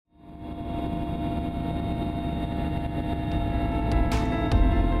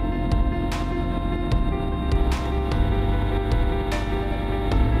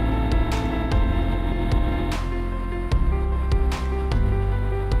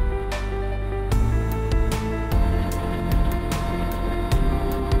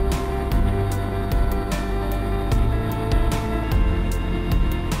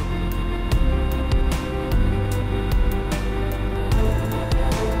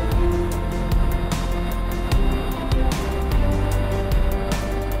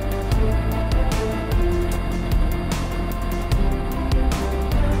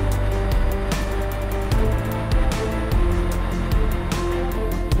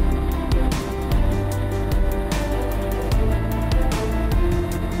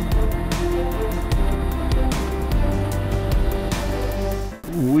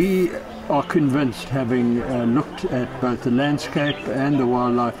convinced, having looked at both the landscape and the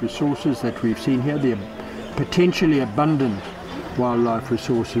wildlife resources that we've seen here, the potentially abundant wildlife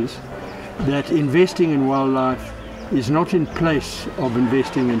resources, that investing in wildlife is not in place of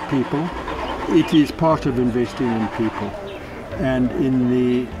investing in people, it is part of investing in people. And in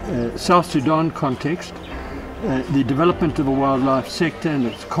the South Sudan context, the development of a wildlife sector and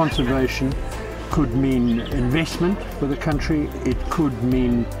its conservation could mean investment for the country, it could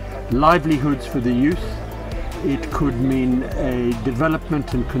mean livelihoods for the youth, it could mean a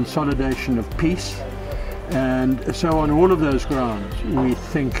development and consolidation of peace. And so on all of those grounds, we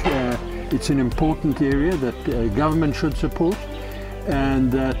think it's an important area that government should support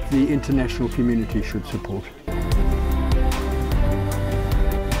and that the international community should support.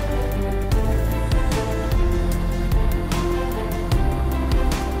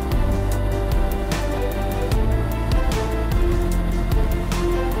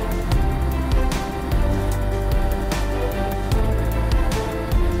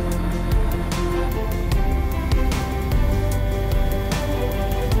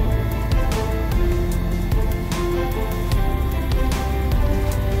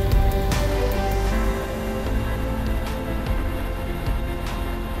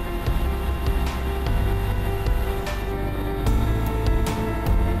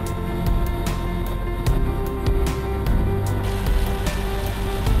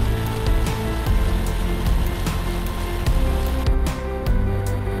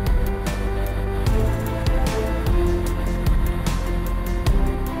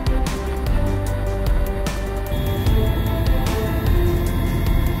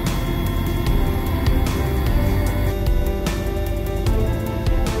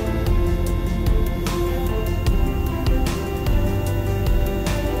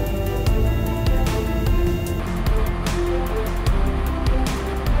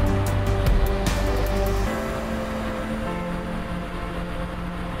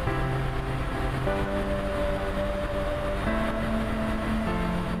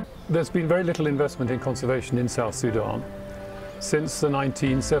 There's been very little investment in conservation in South Sudan since the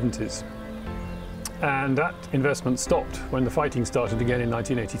 1970s. And that investment stopped when the fighting started again in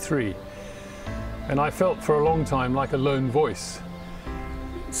 1983. And I felt for a long time like a lone voice,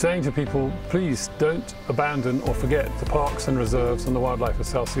 saying to people, please don't abandon or forget the parks and reserves and the wildlife of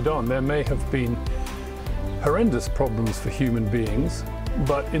South Sudan. There may have been horrendous problems for human beings,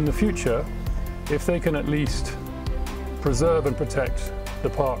 but in the future, if they can at least preserve and protect the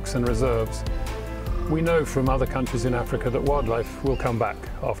parks and reserves, we know from other countries in Africa that wildlife will come back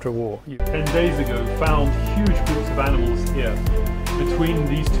after a war. 10 days ago found huge groups of animals here between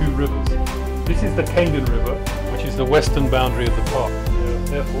these two rivers. This is the Kangan River, which is the western boundary of the park. There are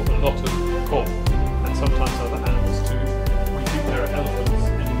therefore a lot of kob and sometimes other animals too. We think there are elephants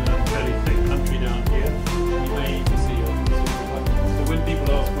in a fairly thick country down here. We may even see elephants. So when people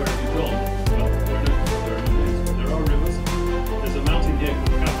ask where have you gone, well, there are no names, but there are rivers. There's a mountain here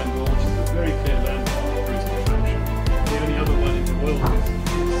called Kapango, which is a very clear landmark tourism attraction. The only other one in the world is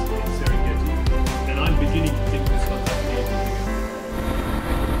Serengeti, and I'm beginning to think this one's actually even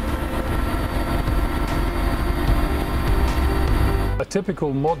bigger. A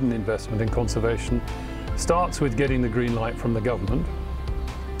typical modern investment in conservation starts with getting the green light from the government,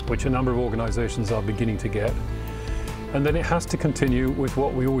 which a number of organisations are beginning to get, and then it has to continue with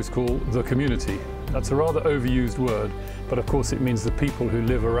what we always call the community. That's a rather overused word, but of course it means the people who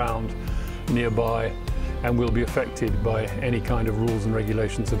live around nearby and will be affected by any kind of rules and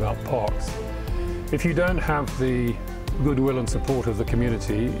regulations about parks. If you don't have the goodwill and support of the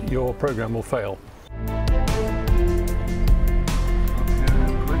community, your programme will fail.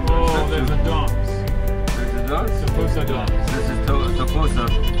 Oh, there's a dance. There's a dance? Toposa dance. This is Toposa.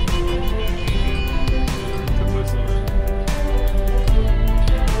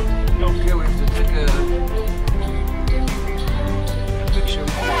 Okay, we have to take a picture.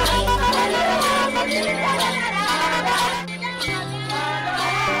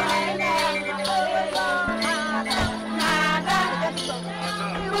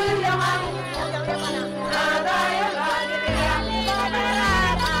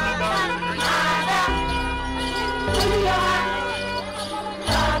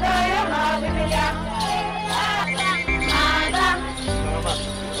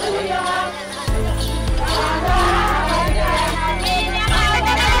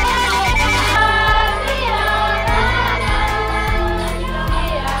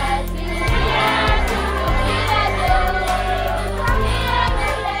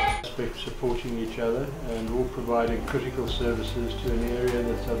 Supporting each other and all providing critical services to an area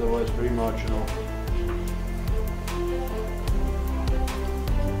that's otherwise very marginal.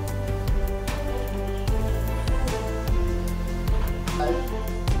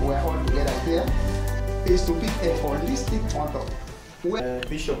 we're all together here, is to be a holistic model.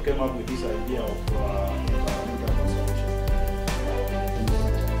 Bishop came up with this idea of environmental conservation.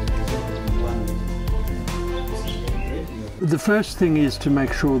 The first thing is to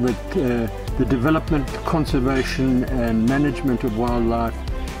make sure that the development, conservation and management of wildlife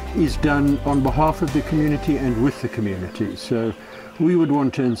is done on behalf of the community and with the community. So we would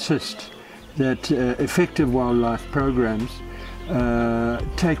want to insist that effective wildlife programs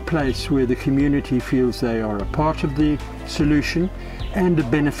take place where the community feels they are a part of the solution and a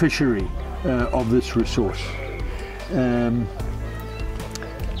beneficiary of this resource.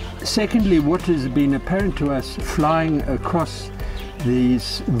 Secondly, what has been apparent to us flying across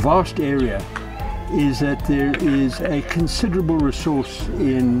this vast area is that there is a considerable resource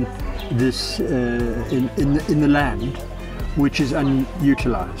in this in the land which is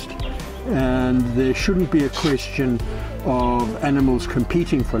unutilized, and there shouldn't be a question of animals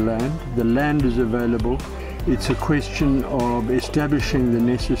competing for land. The land is available. It's a question of establishing the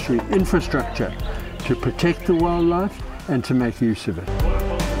necessary infrastructure to protect the wildlife and to make use of it.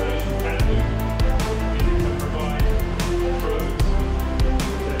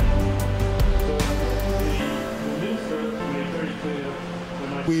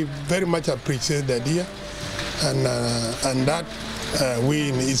 We very much appreciate the idea, and that we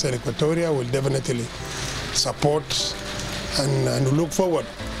in Eastern Equatoria will definitely support and look forward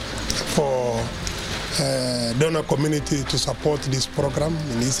for donor community to support this program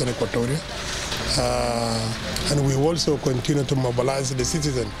in Eastern Equatoria. And we also continue to mobilize the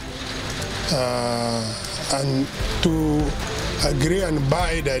citizen and to agree and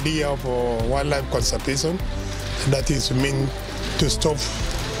buy the idea of wildlife conservation, that is mean to stop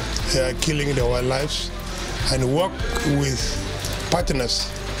killing the wildlife and work with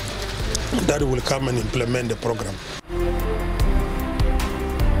partners that will come and implement the program.